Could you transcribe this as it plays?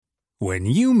When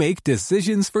you make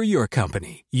decisions for your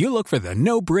company, you look for the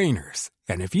no-brainers.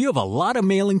 And if you have a lot of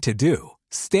mailing to do,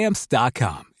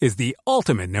 Stamps.com is the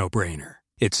ultimate no-brainer.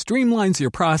 It streamlines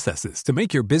your processes to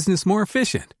make your business more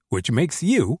efficient, which makes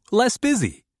you less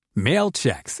busy. Mail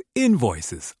checks,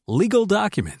 invoices, legal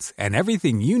documents, and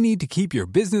everything you need to keep your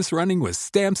business running with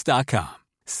Stamps.com.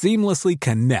 Seamlessly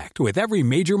connect with every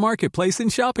major marketplace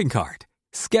and shopping cart.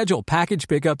 Schedule package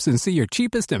pickups and see your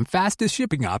cheapest and fastest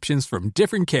shipping options from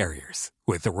different carriers,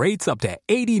 with rates up to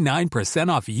 89%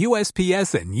 off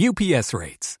USPS and UPS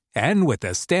rates. And with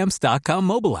the Stamps.com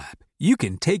mobile app, you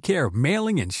can take care of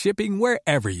mailing and shipping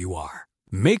wherever you are.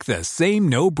 Make the same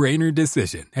no-brainer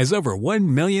decision as over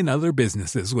 1 million other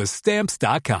businesses with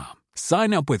Stamps.com.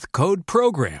 Sign up with code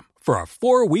PROGRAM for a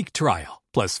 4-week trial,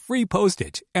 plus free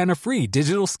postage and a free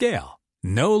digital scale.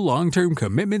 No long-term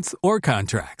commitments or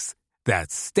contracts.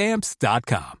 That's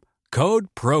Stamps.com. Code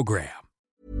PROGRAM.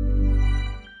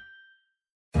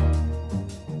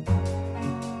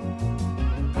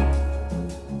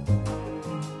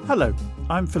 Hello,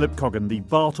 I'm Philip Coggan, the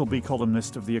Bartleby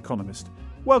columnist of The Economist.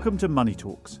 Welcome to Money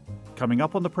Talks. Coming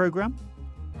up on the programme,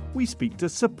 we speak to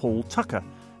Sir Paul Tucker,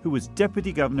 who was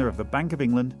Deputy Governor of the Bank of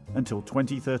England until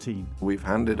 2013. We've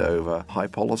handed over high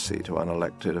policy to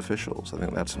unelected officials. I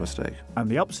think that's a mistake. And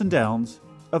the ups and downs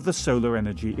of the solar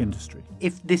energy industry.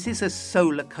 If this is a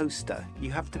solar coaster,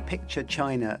 you have to picture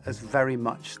China as very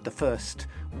much the first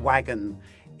wagon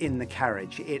in the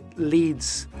carriage. It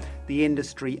leads the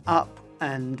industry up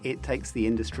and it takes the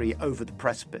industry over the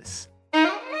precipice.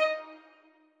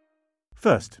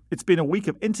 First, it's been a week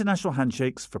of international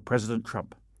handshakes for President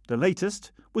Trump. The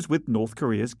latest was with North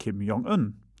Korea's Kim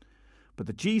Jong-un. But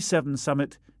the G7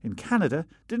 summit in Canada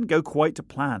didn't go quite to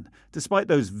plan, despite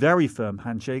those very firm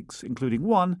handshakes, including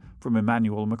one from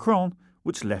Emmanuel Macron,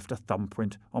 which left a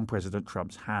thumbprint on President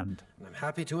Trump's hand. I'm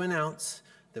happy to announce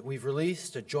that we've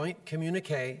released a joint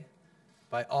communique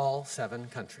by all 7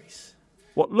 countries.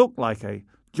 What looked like a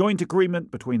joint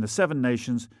agreement between the 7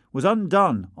 nations was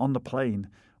undone on the plane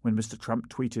when Mr. Trump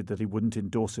tweeted that he wouldn't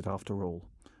endorse it after all.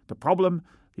 The problem?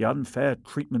 The unfair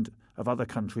treatment of other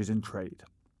countries in trade.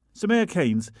 Soumaya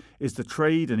Keynes is the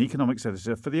trade and economics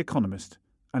editor for The Economist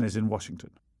and is in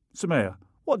Washington. Soumaya,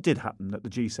 what did happen at the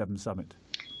G7 summit?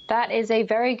 That is a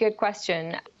very good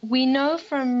question. We know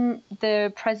from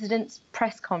the president's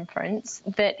press conference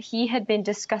that he had been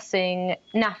discussing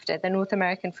NAFTA, the North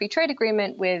American Free Trade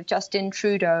Agreement, with Justin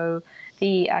Trudeau,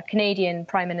 the Canadian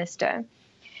Prime Minister.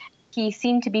 He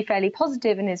seemed to be fairly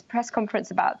positive in his press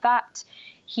conference about that.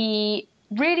 He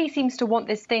really seems to want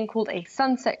this thing called a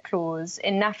sunset clause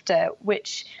in NAFTA,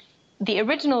 which the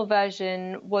original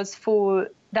version was for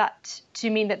that to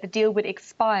mean that the deal would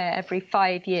expire every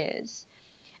 5 years.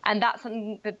 And that's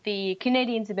something that the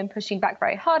Canadians have been pushing back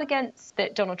very hard against,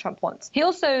 that Donald Trump wants. He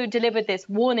also delivered this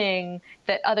warning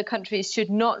that other countries should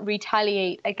not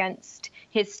retaliate against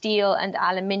his steel and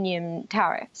aluminium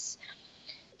tariffs.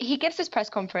 He gives this press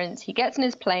conference, he gets in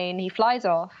his plane, he flies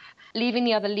off, leaving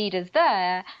the other leaders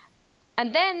there.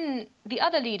 And then the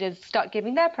other leaders start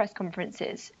giving their press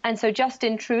conferences. And so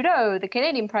Justin Trudeau, the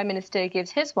Canadian Prime Minister, gives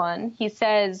his one. He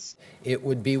says, "It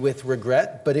would be with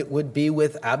regret, but it would be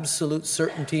with absolute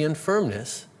certainty and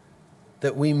firmness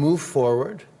that we move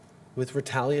forward with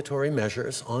retaliatory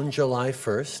measures on July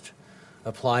 1st,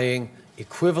 applying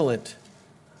equivalent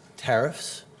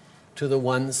tariffs to the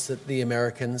ones that the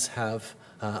Americans have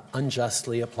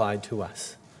unjustly applied to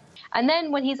us." And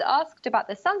then when he's asked about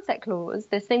the sunset clause,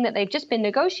 this thing that they've just been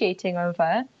negotiating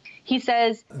over, he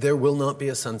says, "There will not be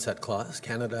a sunset clause.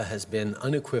 Canada has been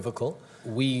unequivocal.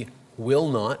 We will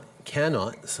not,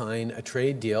 cannot sign a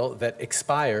trade deal that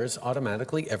expires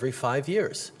automatically every 5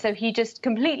 years." So he just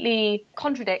completely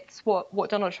contradicts what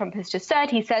Donald Trump has just said.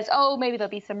 He says, oh, maybe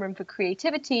there'll be some room for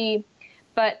creativity.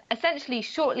 But essentially,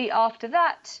 shortly after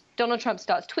that, Donald Trump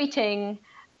starts tweeting.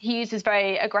 He uses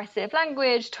very aggressive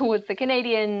language towards the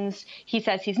Canadians. He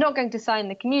says he's not going to sign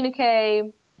the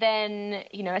communique. Then,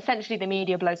 essentially the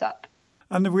media blows up.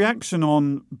 And the reaction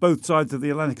on both sides of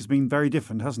the Atlantic has been very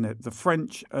different, hasn't it? The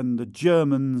French and the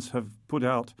Germans have put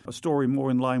out a story more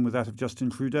in line with that of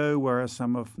Justin Trudeau, whereas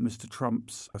some of Mr.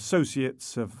 Trump's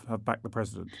associates have backed the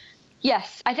president.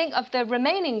 Yes, I think of the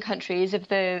remaining countries of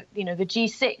the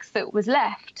G6 that was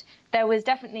left, there was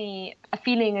definitely a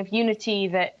feeling of unity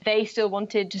that they still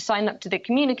wanted to sign up to the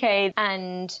communique.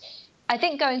 And I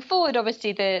think going forward,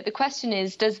 obviously, the question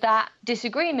is, does that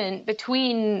disagreement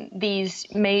between these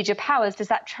major powers, does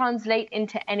that translate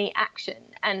into any action?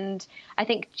 And I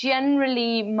think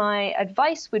generally my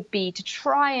advice would be to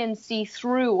try and see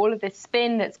through all of this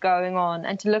spin that's going on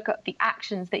and to look at the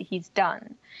actions that he's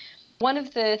done. One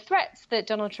of the threats that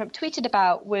Donald Trump tweeted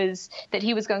about was that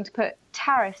he was going to put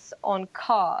tariffs on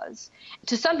cars.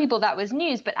 To some people, that was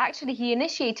news, but actually he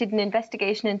initiated an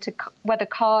investigation into whether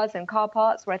cars and car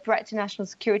parts were a threat to national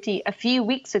security a few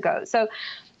weeks ago. So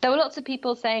there were lots of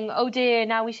people saying, oh dear,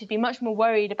 now we should be much more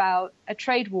worried about a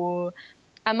trade war.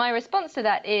 And my response to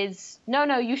that is,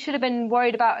 no, you should have been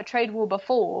worried about a trade war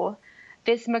before.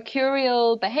 This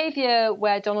mercurial behavior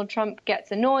where Donald Trump gets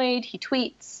annoyed, he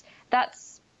tweets, that's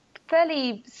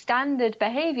fairly standard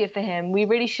behavior for him. We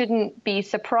really shouldn't be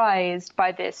surprised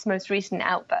by this most recent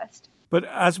outburst. But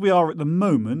as we are at the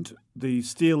moment, the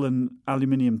steel and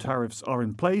aluminium tariffs are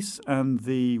in place and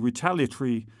the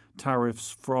retaliatory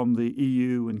tariffs from the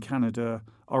EU and Canada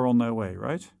are on their way,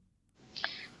 right?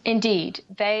 Indeed.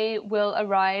 They will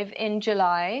arrive in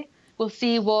July. We'll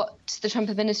see what the Trump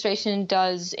administration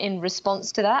does in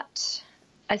response to that.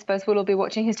 I suppose we'll all be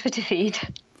watching his Twitter feed.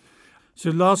 So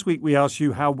last week we asked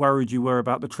you how worried you were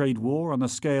about the trade war on a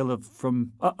scale of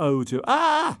from uh-oh to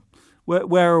ah!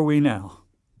 Where are we now?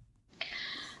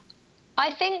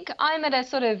 I think I'm at a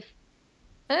sort of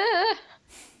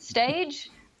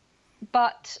stage,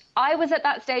 but I was at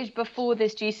that stage before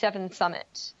this G7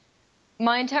 summit.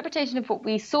 My interpretation of what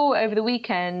we saw over the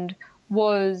weekend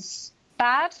was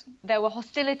bad. There were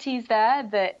hostilities there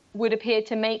that would appear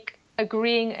to make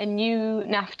agreeing a new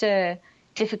NAFTA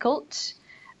difficult.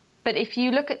 But if you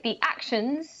look at the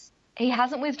actions, he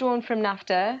hasn't withdrawn from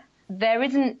NAFTA. There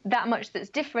isn't that much that's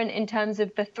different in terms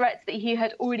of the threats that he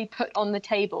had already put on the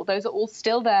table. Those are all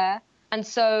still there. And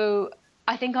so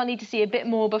I think I'll need to see a bit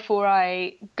more before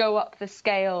I go up the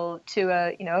scale to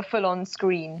a full-on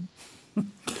screen.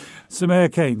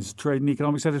 Soumaya Keynes, Trade and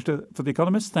Economics Editor for The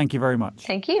Economist, thank you very much.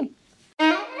 Thank you.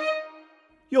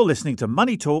 You're listening to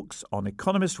Money Talks on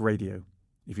Economist Radio.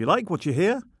 If you like what you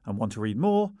hear and want to read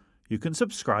more, you can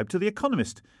subscribe to The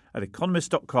Economist at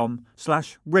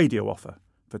economist.com/radio offer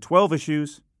for 12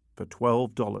 issues for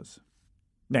 $12.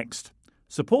 Next,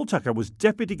 Sir Paul Tucker was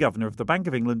Deputy Governor of the Bank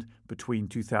of England between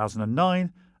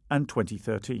 2009 and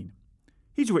 2013.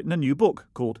 He's written a new book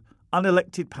called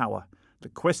Unelected Power, The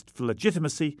Quest for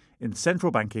Legitimacy in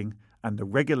Central Banking and the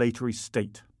Regulatory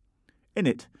State. In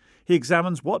it, he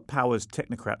examines what powers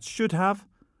technocrats should have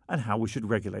and how we should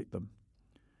regulate them.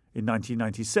 In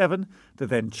 1997, the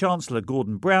then Chancellor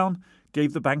Gordon Brown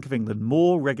gave the Bank of England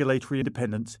more regulatory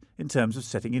independence in terms of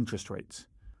setting interest rates.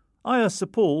 I asked Sir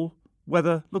Paul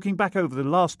whether, looking back over the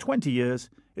last 20 years,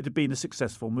 it had been a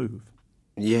successful move.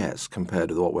 Yes, compared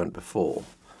with what went before,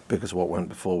 because what went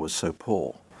before was so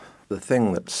poor. The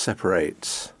thing that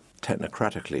separates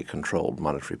technocratically controlled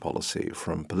monetary policy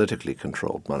from politically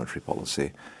controlled monetary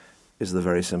policy is the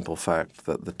very simple fact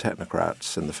that the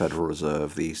technocrats in the Federal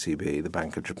Reserve, the ECB, the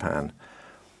Bank of Japan,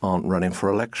 aren't running for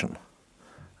election.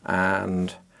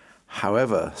 And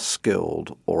however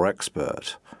skilled or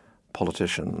expert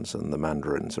politicians and the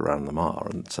mandarins around them are,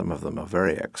 and some of them are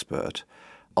very expert,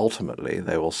 ultimately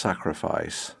they will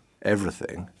sacrifice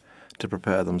everything to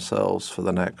prepare themselves for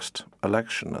the next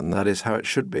election, and that is how it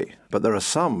should be. But there are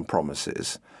some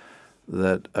promises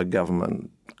that a government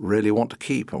really want to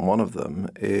keep, and one of them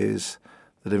is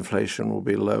that inflation will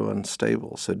be low and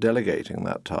stable. So delegating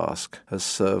that task has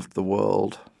served the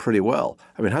world pretty well.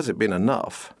 I mean, has it been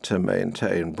enough to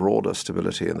maintain broader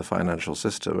stability in the financial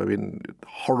system? I mean,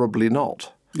 horribly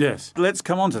not. Yes. Let's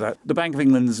come on to that. The Bank of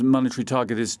England's monetary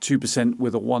target is 2%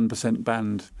 with a 1%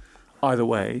 band either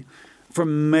way.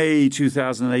 From May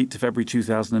 2008 to February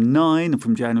 2009, and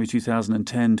from January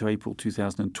 2010 to April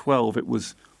 2012, it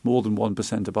was more than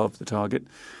 1% above the target.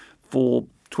 For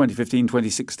 2015,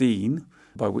 2016,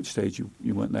 by which stage you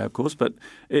weren't there, of course, but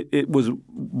it was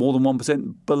more than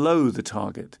 1% below the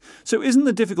target. So isn't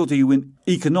the difficulty in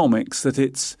economics that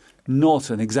it's not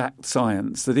an exact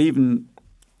science, that even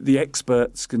the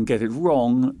experts can get it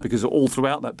wrong, because all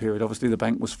throughout that period, obviously, the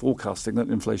bank was forecasting that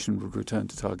inflation would return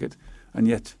to target, and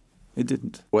yet it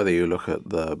didn't. Whether you look at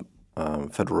the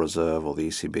Federal Reserve or the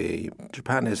ECB,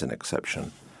 Japan is an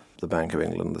exception. The Bank of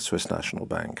England, the Swiss National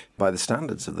Bank. By the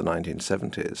standards of the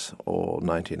 1970s or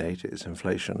 1980s,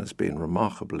 inflation has been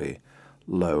remarkably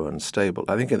low and stable.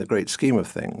 I think in the great scheme of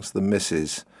things, the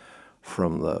misses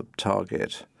from the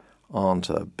target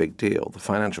aren't a big deal. The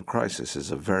financial crisis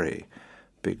is a very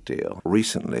big deal.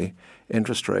 Recently,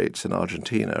 interest rates in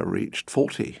Argentina reached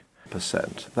 40%.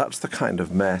 That's the kind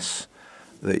of mess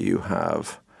that you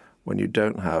have when you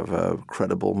don't have a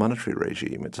credible monetary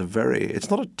regime. It's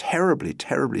not a terribly,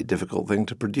 terribly difficult thing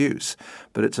to produce,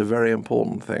 but it's a very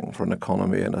important thing for an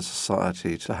economy and a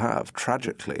society to have.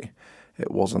 Tragically,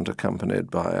 it wasn't accompanied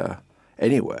by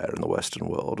anywhere in the Western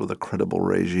world with a credible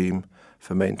regime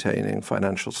for maintaining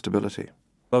financial stability.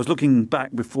 I was looking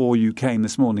back before you came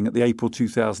this morning at the April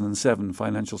 2007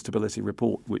 Financial Stability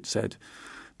Report, which said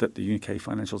that the UK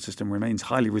financial system remains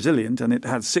highly resilient, and it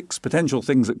had 6 potential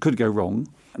things that could go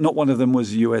wrong. Not one of them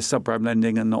was US subprime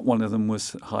lending, and not one of them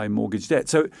was high mortgage debt.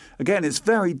 So again, it's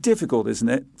very difficult, isn't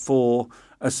it, for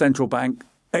a central bank,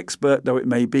 expert though it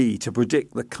may be, to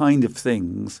predict the kind of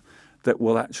things that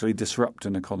will actually disrupt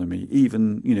an economy,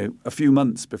 even, a few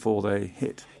months before they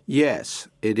hit. Yes,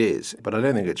 it is. But I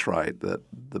don't think it's right that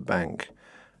the Bank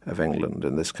of England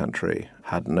in this country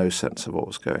had no sense of what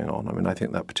was going on. I mean, I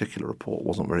think that particular report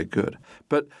wasn't very good.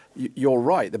 But you're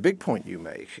right. The big point you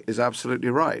make is absolutely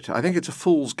right. I think it's a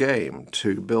fool's game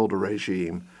to build a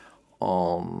regime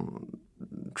on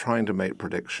trying to make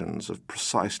predictions of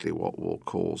precisely what will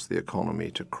cause the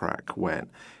economy to crack when.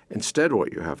 Instead,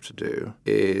 what you have to do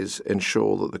is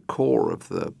ensure that the core of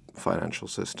the financial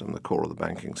system, the core of the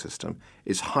banking system,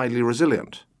 is highly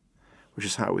resilient, which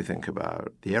is how we think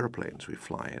about the aeroplanes we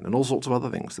fly in and all sorts of other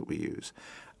things that we use.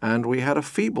 And we had a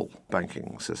feeble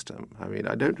banking system. I mean,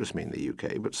 I don't just mean the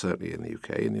UK, but certainly in the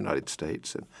UK, in the United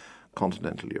States, and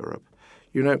continental Europe.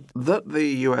 That the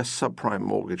US subprime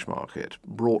mortgage market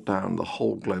brought down the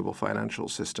whole global financial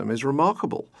system is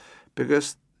remarkable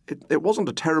because it wasn't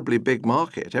a terribly big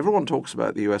market. Everyone talks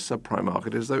about the US subprime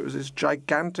market as though it was this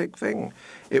gigantic thing.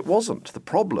 It wasn't. The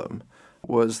problem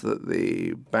was that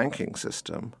the banking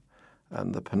system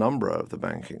and the penumbra of the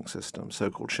banking system,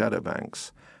 so-called shadow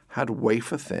banks, had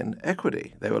wafer-thin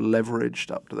equity. They were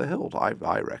leveraged up to the hilt, I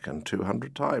reckon,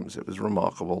 200 times. It was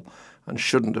remarkable and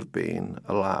shouldn't have been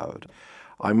allowed.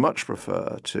 I much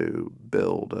prefer to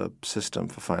build a system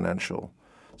for financial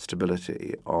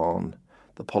stability on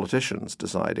the politicians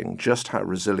deciding just how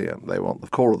resilient they want the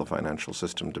core of the financial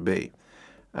system to be.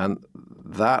 And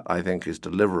that, I think, is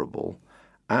deliverable.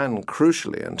 And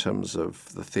crucially, in terms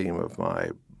of the theme of my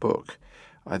book,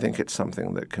 I think it's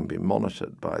something that can be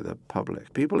monitored by the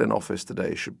public. People in office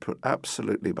today should put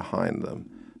absolutely behind them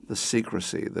the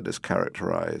secrecy that has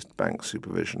characterized bank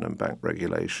supervision and bank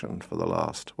regulation for the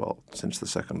last, since the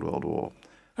Second World War.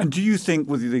 And do you think,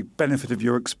 with the benefit of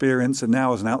your experience and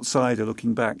now as an outsider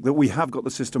looking back, that we have got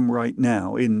the system right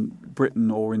now in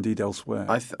Britain or indeed elsewhere?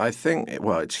 I think,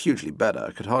 it's hugely better.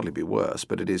 It could hardly be worse,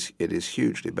 but it is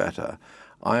hugely better.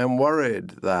 I am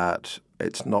worried that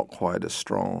it's not quite as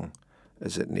strong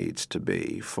as it needs to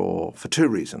be for 2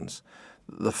 reasons.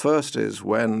 The first is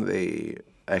when the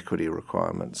equity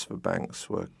requirements for banks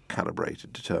were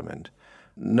determined,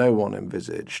 no one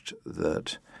envisaged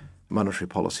that monetary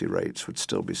policy rates would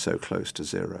still be so close to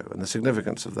zero. And the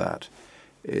significance of that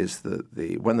is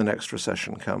that when the next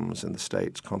recession comes in the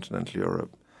States, continental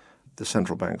Europe, the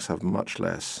central banks have much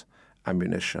less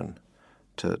ammunition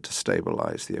to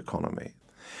stabilize the economy.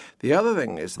 The other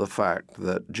thing is the fact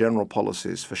that general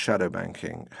policies for shadow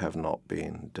banking have not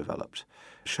been developed.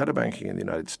 Shadow banking in the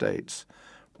United States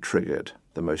triggered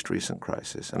the most recent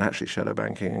crisis, and actually shadow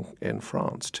banking in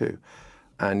France too.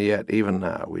 And yet, even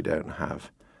now, we don't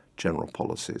have general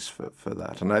policies for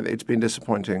that. And it's been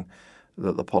disappointing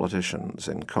that the politicians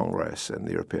in Congress and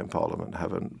the European Parliament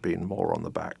haven't been more on the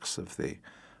backs of the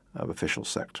official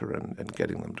sector and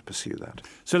getting them to pursue that.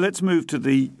 So let's move to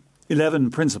the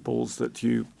 11 principles that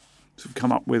you sort of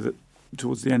come up with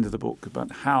towards the end of the book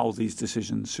about how these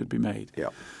decisions should be made. Yeah.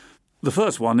 The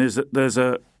first one is that there's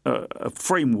a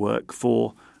framework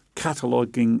for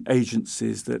cataloguing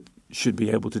agencies that should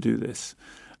be able to do this.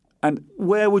 And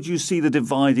where would you see the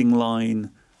dividing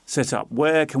line set up?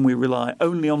 Where can we rely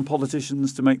only on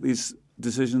politicians to make these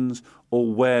decisions,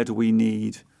 or where do we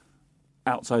need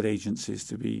outside agencies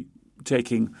to be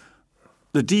taking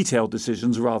the detailed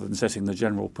decisions rather than setting the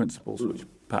general principles, which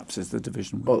perhaps is the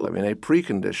division? Well, a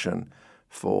precondition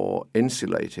for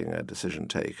insulating a decision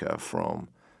taker from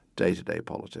day-to-day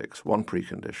politics, one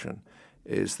precondition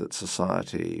is that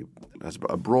society has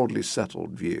a broadly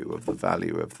settled view of the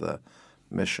value of the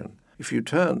mission. If you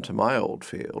turn to my old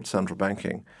field, central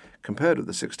banking, compared with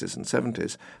the 60s and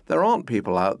 70s, there aren't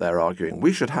people out there arguing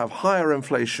we should have higher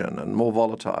inflation and more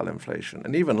volatile inflation.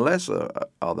 And even less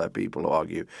are there people who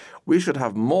argue we should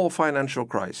have more financial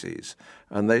crises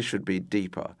and they should be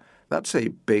deeper. That's a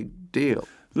big deal.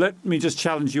 Let me just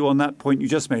challenge you on that point you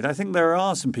just made. I think there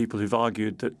are some people who've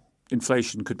argued that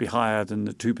inflation could be higher than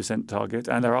the 2% target.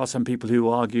 And there are some people who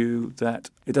argue that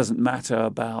it doesn't matter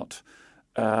about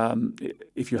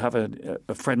if you have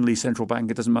a friendly central bank,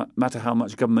 it doesn't matter how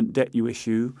much government debt you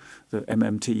issue, the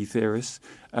MMT theorists,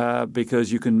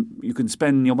 because you can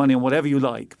spend your money on whatever you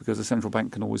like because the central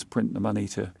bank can always print the money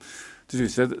to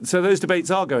So those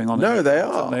debates are going on. No, they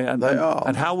are. They are.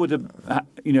 And how would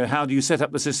how do you set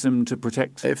up the system to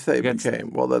protect? If they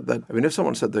became if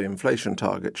someone said the inflation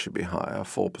target should be higher,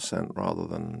 4% rather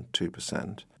than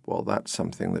 2%, well, that's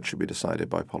something that should be decided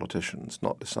by politicians,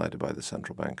 not decided by the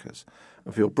central bankers.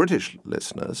 And for your British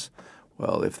listeners,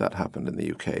 well, if that happened in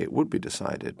the UK, it would be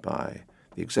decided by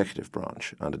the executive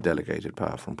branch under delegated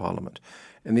power from Parliament.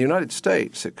 In the United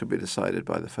States, it could be decided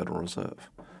by the Federal Reserve.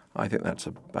 I think that's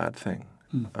a bad thing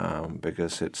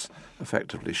because it's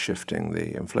effectively shifting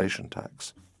the inflation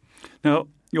tax. Now,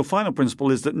 your final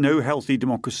principle is that no healthy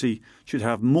democracy should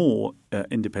have more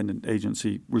independent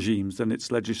agency regimes than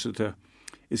its legislature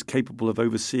is capable of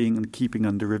overseeing and keeping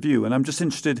under review. And I'm just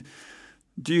interested,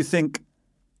 do you think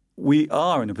we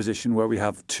are in a position where we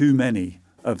have too many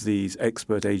of these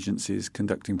expert agencies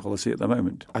conducting policy at the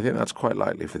moment? I think that's quite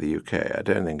likely for the UK. I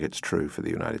don't think it's true for the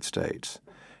United States.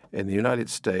 In the United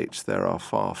States, there are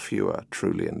far fewer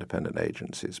truly independent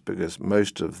agencies because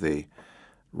most of the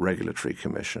regulatory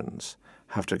commissions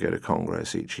have to go to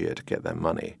Congress each year to get their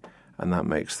money, and that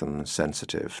makes them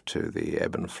sensitive to the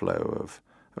ebb and flow of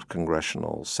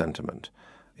congressional sentiment.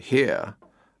 Here,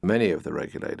 many of the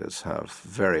regulators have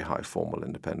very high formal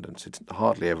independence. It's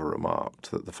hardly ever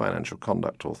remarked that the Financial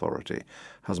Conduct Authority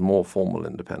has more formal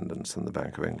independence than the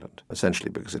Bank of England, essentially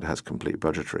because it has complete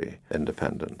budgetary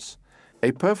independence.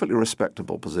 A perfectly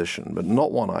respectable position, but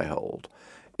not one I hold,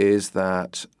 is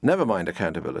that never mind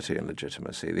accountability and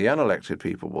legitimacy, the unelected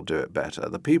people will do it better.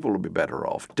 The people will be better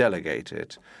off. Delegate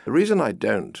it. The reason I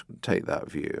don't take that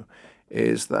view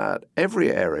is that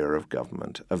every area of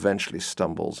government eventually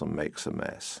stumbles and makes a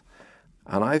mess.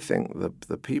 And I think that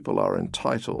the people are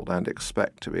entitled and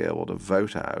expect to be able to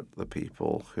vote out the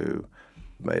people who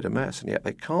made a mess, and yet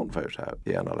they can't vote out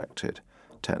the unelected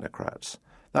technocrats.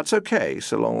 That's okay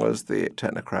so long as the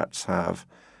technocrats have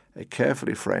a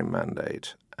carefully framed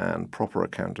mandate and proper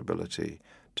accountability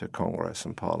to Congress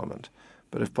and Parliament.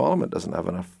 But if Parliament doesn't have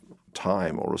enough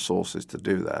time or resources to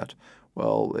do that,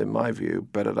 well, in my view,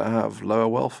 better to have lower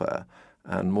welfare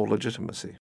and more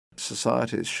legitimacy.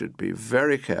 Societies should be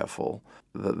very careful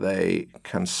that they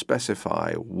can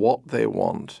specify what they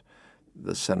want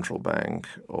the central bank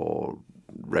or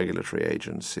regulatory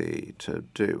agency to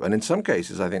do. And in some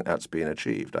cases, I think that's been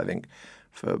achieved. I think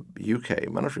for UK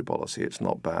monetary policy, it's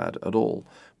not bad at all.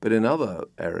 But in other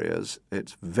areas,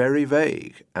 it's very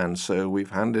vague. And so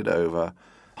we've handed over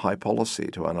high policy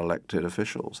to unelected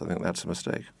officials. I think that's a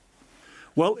mistake.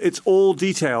 Well, it's all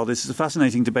detailed. This is a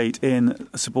fascinating debate in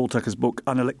Sir Paul Tucker's book,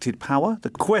 Unelected Power, The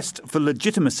Quest for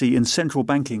Legitimacy in Central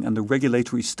Banking and the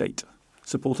Regulatory State.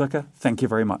 Sir Paul Tucker, thank you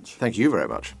very much. Thank you very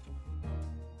much.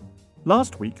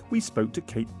 Last week, we spoke to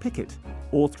Kate Pickett,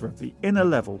 author of The Inner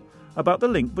Level, about the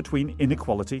link between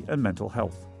inequality and mental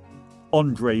health.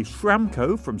 Andrej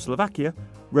Shramko from Slovakia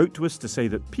wrote to us to say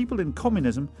that people in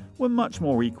communism were much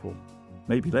more equal,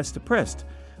 maybe less depressed,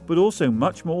 but also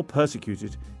much more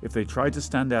persecuted if they tried to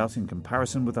stand out in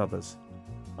comparison with others.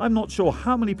 I'm not sure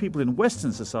how many people in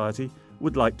Western society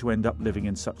would like to end up living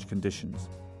in such conditions.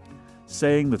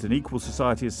 Saying that an equal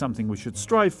society is something we should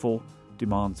strive for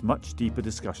demands much deeper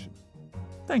discussion.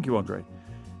 Thank you, Andre.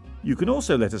 You can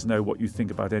also let us know what you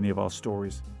think about any of our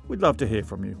stories. We'd love to hear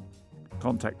from you.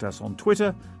 Contact us on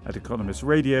Twitter at Economist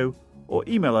Radio or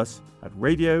email us at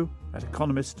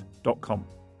radio@economist.com.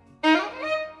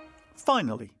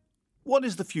 Finally, what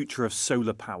is the future of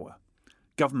solar power?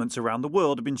 Governments around the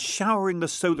world have been showering the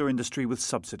solar industry with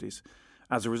subsidies.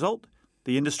 As a result,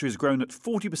 the industry has grown at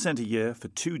 40% a year for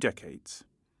 2 decades.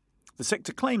 The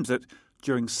sector claims that,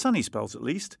 during sunny spells at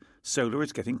least, solar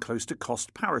is getting close to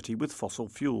cost parity with fossil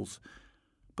fuels.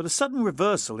 But a sudden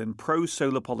reversal in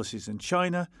pro-solar policies in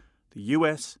China, the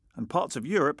US and parts of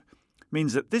Europe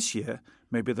means that this year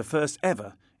may be the first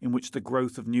ever in which the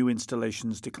growth of new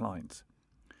installations declines.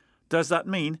 Does that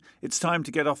mean it's time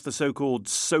to get off the so-called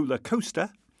solar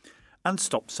coaster and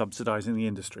stop subsidising the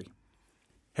industry?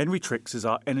 Henry Tricks is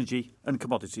our energy and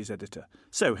commodities editor.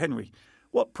 So, Henry,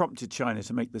 what prompted China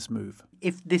to make this move?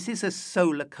 If this is a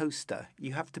solar coaster,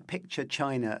 you have to picture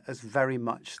China as very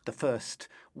much the first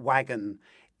wagon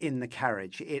in the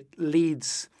carriage. It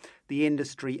leads the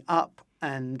industry up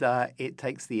and it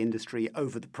takes the industry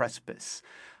over the precipice.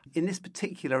 In this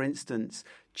particular instance,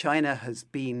 China has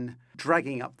been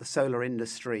dragging up the solar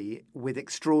industry with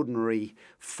extraordinary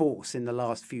force in the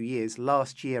last few years.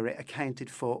 Last year, it accounted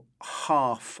for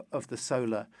half of the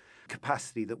solar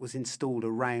capacity that was installed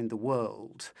around the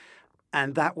world.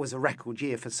 And that was a record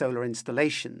year for solar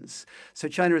installations. So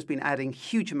China has been adding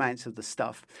huge amounts of the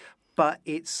stuff, but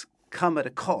it's come at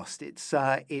a cost.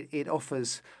 It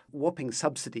offers whopping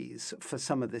subsidies for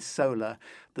some of this solar.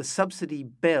 The subsidy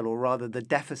bill, or rather the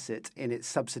deficit in its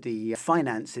subsidy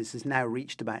finances, has now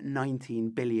reached about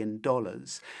 $19 billion.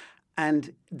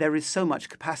 And there is so much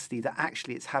capacity that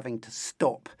actually it's having to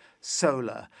stop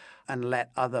solar and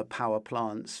let other power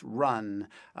plants run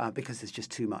because there's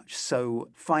just too much. So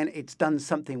it's done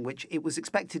something which it was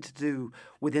expected to do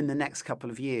within the next couple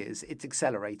of years. It's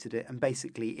accelerated it, and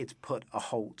basically it's put a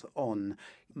halt on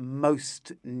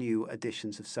most new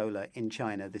additions of solar in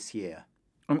China this year.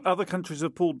 And other countries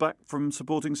have pulled back from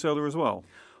supporting solar as well.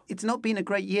 It's not been a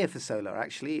great year for solar,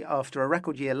 actually. After a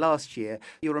record year last year,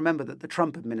 you'll remember that the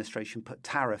Trump administration put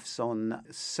tariffs on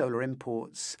solar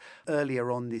imports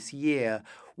earlier on this year,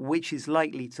 which is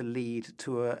likely to lead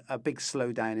to a big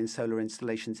slowdown in solar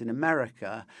installations in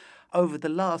America. Over the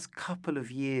last couple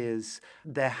of years,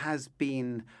 there has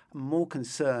been more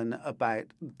concern about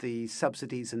the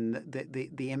subsidies and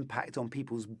the impact on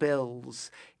people's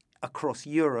bills across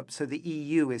Europe. So the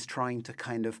EU is trying to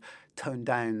kind of tone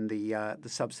down the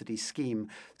subsidy scheme.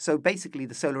 So basically,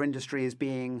 the solar industry is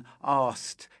being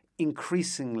asked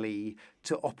increasingly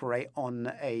to operate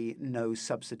on a no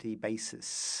subsidy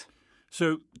basis.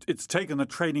 So it's taken the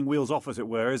training wheels off, as it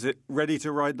were. Is it ready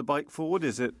to ride the bike forward?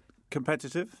 Is it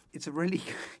competitive? It's a really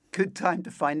good time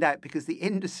to find out, because the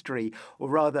industry, or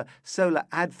rather solar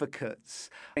advocates,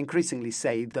 increasingly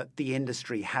say that the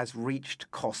industry has reached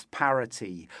cost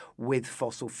parity with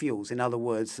fossil fuels. In other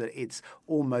words, that it's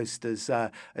almost as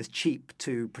cheap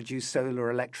to produce solar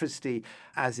electricity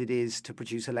as it is to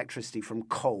produce electricity from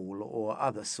coal or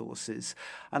other sources.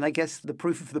 And I guess the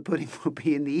proof of the pudding will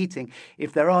be in the eating.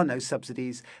 If there are no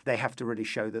subsidies, they have to really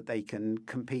show that they can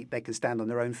compete, they can stand on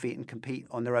their own feet and compete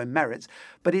on their own merits.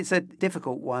 But it's a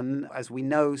difficult one. As we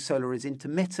know, solar is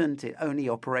intermittent. It only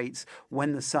operates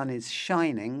when the sun is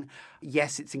shining.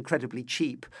 Yes, it's incredibly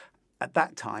cheap at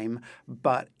that time,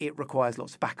 but it requires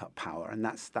lots of backup power, and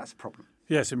that's a problem.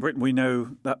 Yes, in Britain we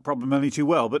know that problem only too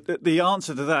well. But the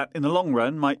answer to that in the long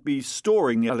run might be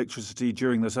storing electricity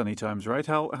during the sunny times, right?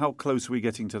 How close are we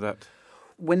getting to that?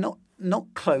 We're not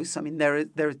close. I mean, there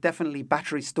is definitely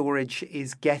battery storage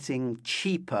is getting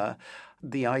cheaper.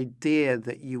 The idea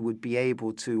that you would be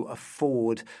able to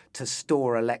afford to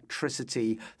store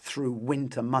electricity through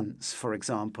winter months, for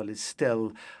example, is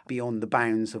still beyond the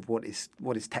bounds of what is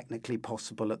technically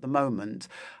possible at the moment.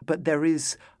 But there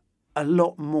is a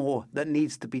lot more that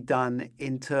needs to be done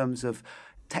in terms of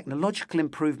technological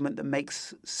improvement that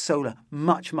makes solar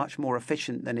much, much more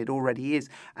efficient than it already is.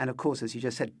 And of course, as you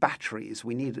just said, batteries.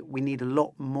 We need a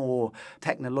lot more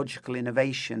technological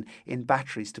innovation in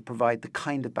batteries to provide the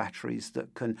kind of batteries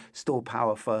that can store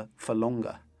power for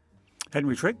longer.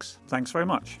 Henry Tricks, thanks very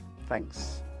much.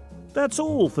 Thanks. That's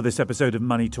all for this episode of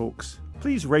Money Talks.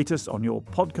 Please rate us on your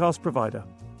podcast provider.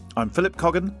 I'm Philip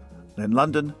Coggan, and in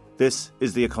London, this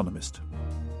is The Economist.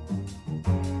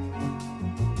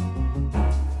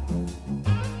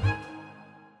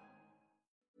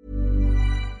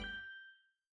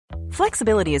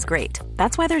 Flexibility is great.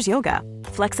 That's why there's yoga.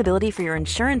 Flexibility for your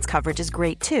insurance coverage is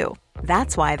great too.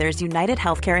 That's why there's United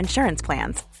Healthcare Insurance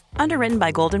Plans. Underwritten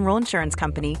by Golden Rule Insurance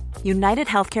Company, United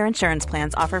Healthcare Insurance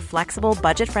Plans offer flexible,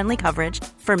 budget-friendly coverage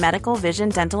for medical, vision,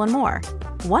 dental, and more.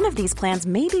 One of these plans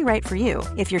may be right for you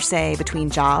if you're, say, between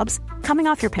jobs, coming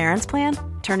off your parents' plan,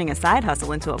 turning a side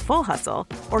hustle into a full hustle,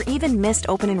 or even missed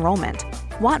open enrollment.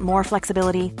 Want more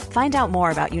flexibility? Find out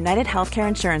more about United Healthcare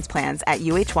Insurance Plans at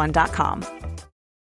UH1.com.